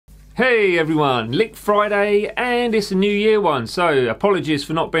Hey everyone, Lick Friday, and it's a New Year one, so apologies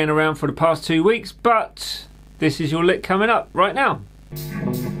for not being around for the past 2 weeks, but this is your lick coming up right now.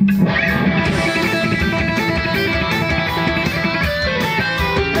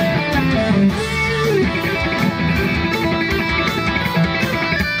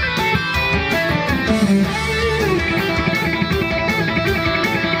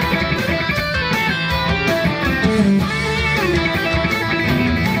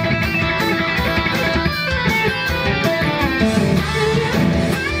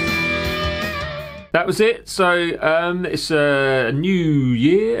 That was it. So it's a new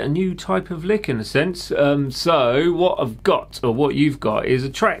year, a new type of lick in a sense. So what I've got, or what you've got, is a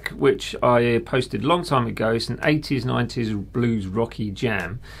track which I posted a long time ago. It's an 80s, 90s blues rocky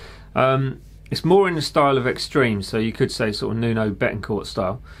jam. It's more in the style of extreme, so you could say sort of Nuno Betancourt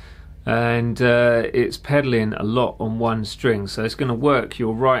style. And it's pedaling a lot on one string, so it's going to work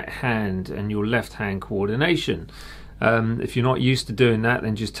your right hand and your left hand coordination. If you're not used to doing that,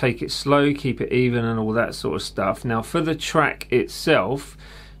 then just take it slow, keep it even and all that sort of stuff. Now for the track itself,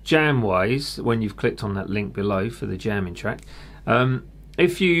 jam wise, when you've clicked on that link below for the jamming track,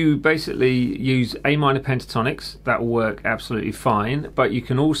 if you basically use A minor pentatonics, that will work absolutely fine, but you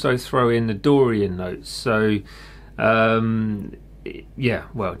can also throw in the Dorian notes. So yeah,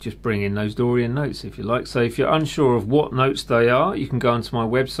 well, just bring in those Dorian notes if you like. So if you're unsure of what notes they are, you can go onto my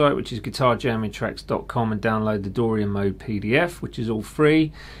website, which is guitarjammingtracks.com, and download the Dorian mode PDF, which is all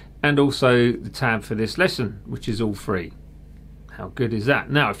free, and also the tab for this lesson, which is all free. How good is that?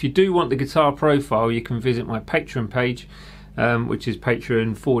 Now if you do want the guitar profile, you can visit my Patreon page, which is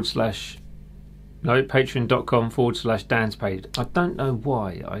patreon.com/danspage. I don't know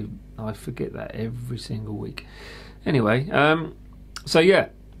why I forget that every single week. Anyway, so yeah,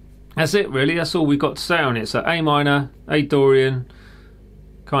 that's it really. That's all we've got to say on it. So A minor, A Dorian,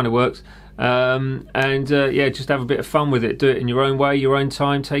 kind of works. Yeah, just have a bit of fun with it. Do it in your own way, your own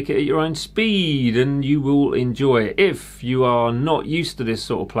time, take it at your own speed, and you will enjoy it. If you are not used to this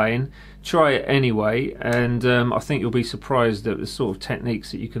sort of playing, try it anyway, and I think you'll be surprised at the sort of techniques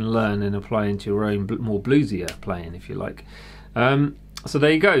that you can learn and apply into your own more bluesier playing, if you like. So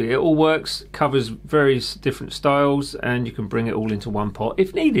there you go, it all works, covers various different styles, and you can bring it all into one pot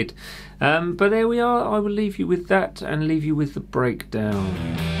if needed. But there we are, I will leave you with that and leave you with the breakdown.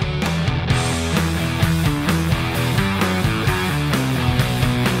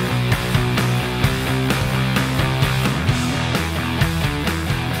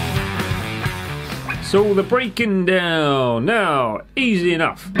 So the breaking down, now, easy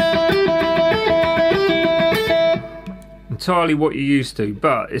enough. Entirely what you're used to,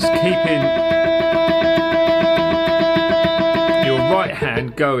 but it's keeping your right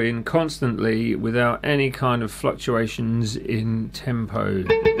hand going constantly without any kind of fluctuations in tempo.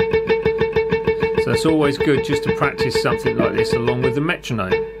 So it's always good just to practice something like this along with the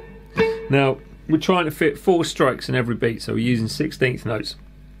metronome. Now we're trying to fit 4 strikes in every beat, so we're using 16th notes.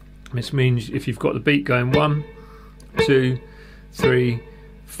 This means if you've got the beat going 1, 2, 3,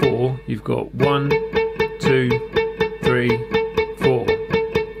 4, you've got 1, 2, 3, 4.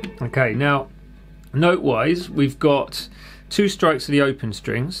 Okay, now note wise we've got 2 strikes of the open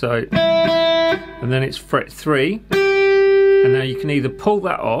string, so, and then it's fret 3, and now you can either pull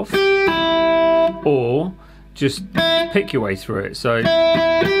that off or just pick your way through it. So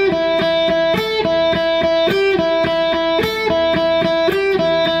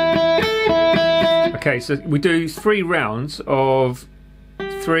okay, so we do 3 rounds of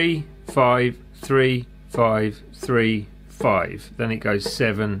 3, 5, 3, 5, 3, 5. Then it goes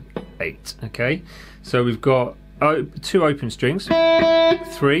 7, 8. Okay, so we've got 2 open strings,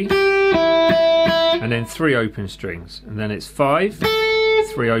 3, and then 3 open strings, and then it's 5,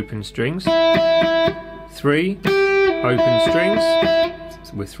 3 open strings, 3 open strings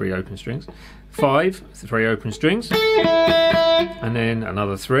with 3 open strings, 5, 3 open strings, and then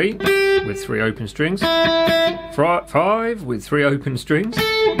another 3 with 3 open strings, 5 with 3 open strings,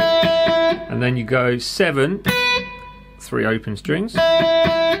 and then you go 7, 3 open strings,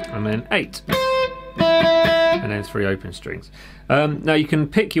 and then 8, and then 3 open strings. Now you can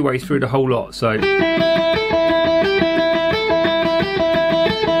pick your way through the whole lot, so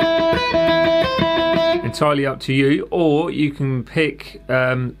entirely up to you, or you can pick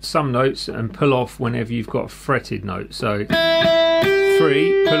some notes and pull off whenever you've got a fretted note. So 3,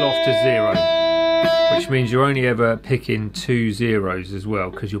 pull off to 0, which means you're only ever picking 2 zeros as well,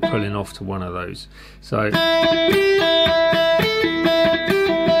 because you're pulling off to one of those. So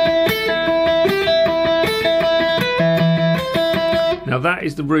now that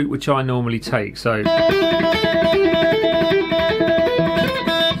is the route which I normally take. So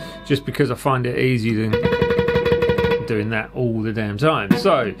just because I find it easier than doing that all the damn time.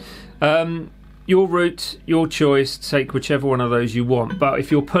 So your route, your choice, take whichever one of those you want. But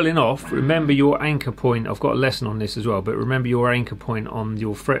if you're pulling off, remember your anchor point. I've got a lesson on this as well, but remember your anchor point on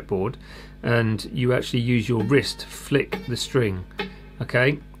your fretboard, and you actually use your wrist to flick the string.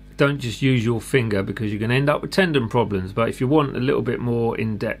 Okay, don't just use your finger, because you're going to end up with tendon problems. But if you want a little bit more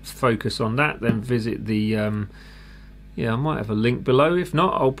in-depth focus on that, then visit the yeah, I might have a link below. If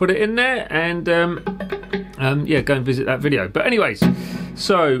not, I'll put it in there, and yeah, go and visit that video. But anyways,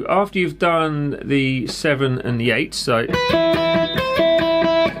 so after you've done the 7 and the 8, so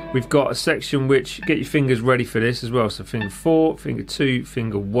we've got a section which, get your fingers ready for this as well. So finger 4, finger 2,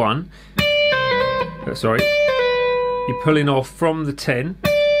 finger 1. Sorry, you're pulling off from the 10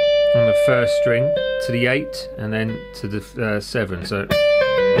 on the first string to the 8, and then to the 7. So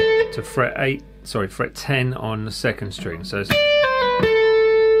to fret 8, sorry, fret 10 on the second string. So it's,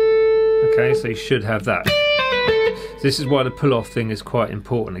 okay, so you should have that. This is why the pull off thing is quite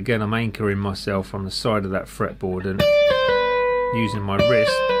important. Again, I'm anchoring myself on the side of that fretboard and using my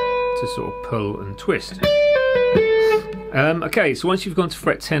wrist to sort of pull and twist. Okay, so once you've gone to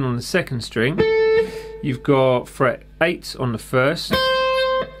fret 10 on the second string, you've got fret 8 on the first.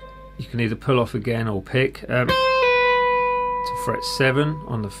 You can either pull off again or pick. To fret 7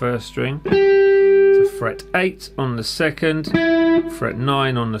 on the first string, to fret 8 on the second, fret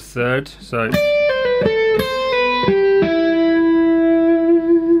 9 on the third. So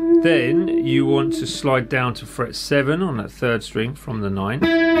then you want to slide down to fret 7 on that third string from the 9.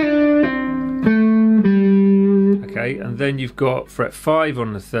 Okay, and then you've got fret 5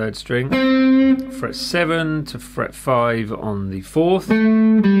 on the third string, fret 7 to fret 5 on the fourth,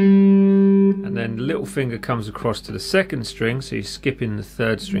 and then the little finger comes across to the second string, so you're skipping the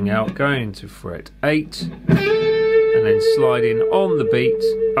third string out, going to fret 8, and then sliding on the beat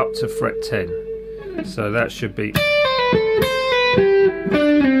up to fret 10. So that should be.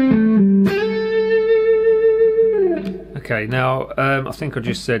 Okay, now I think I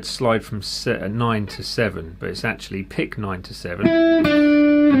just said slide from 9 to 7, but it's actually pick 9 to 7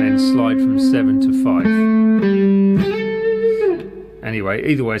 and then slide from 7 to 5. Anyway,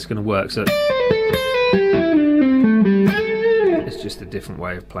 either way it's going to work, so it's just a different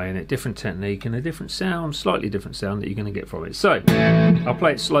way of playing it, different technique and a different sound, slightly different sound that you're going to get from it. So I'll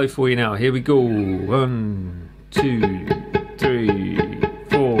play it slow for you now. Here we go. 1, 2, 3,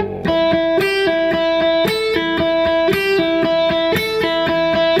 4.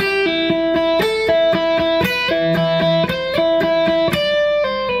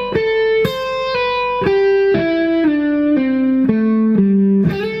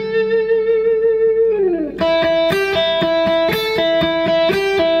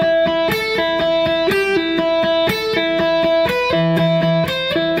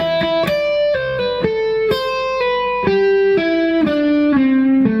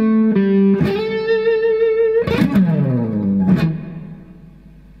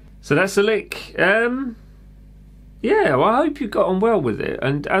 So that's the lick. Yeah, well, I hope you got on well with it.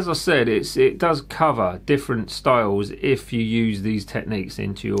 And as I said, it does cover different styles if you use these techniques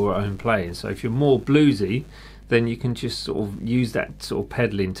into your own playing. So if you're more bluesy, then you can just sort of use that sort of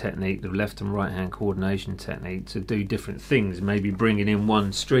pedaling technique, the left and right hand coordination technique, to do different things. Maybe bringing in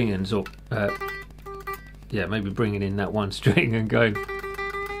one string and sort of, yeah, maybe bringing in that one string and going.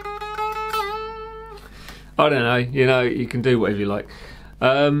 I don't know. You know, you can do whatever you like.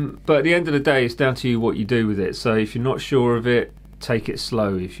 But at the end of the day, it's down to you what you do with it. So if you're not sure of it, take it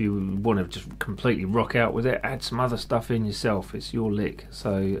slow. If you want to just completely rock out with it, add some other stuff in yourself. It's your lick.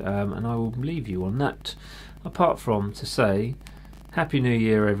 So and I will leave you on that, apart from to say Happy New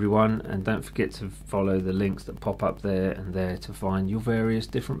Year everyone, and don't forget to follow the links that pop up there and there to find your various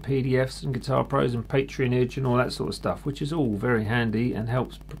different PDFs and Guitar Pros and Patronage and all that sort of stuff, which is all very handy and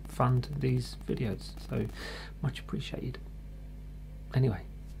helps fund these videos. So much appreciated. Anyway,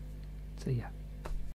 see ya.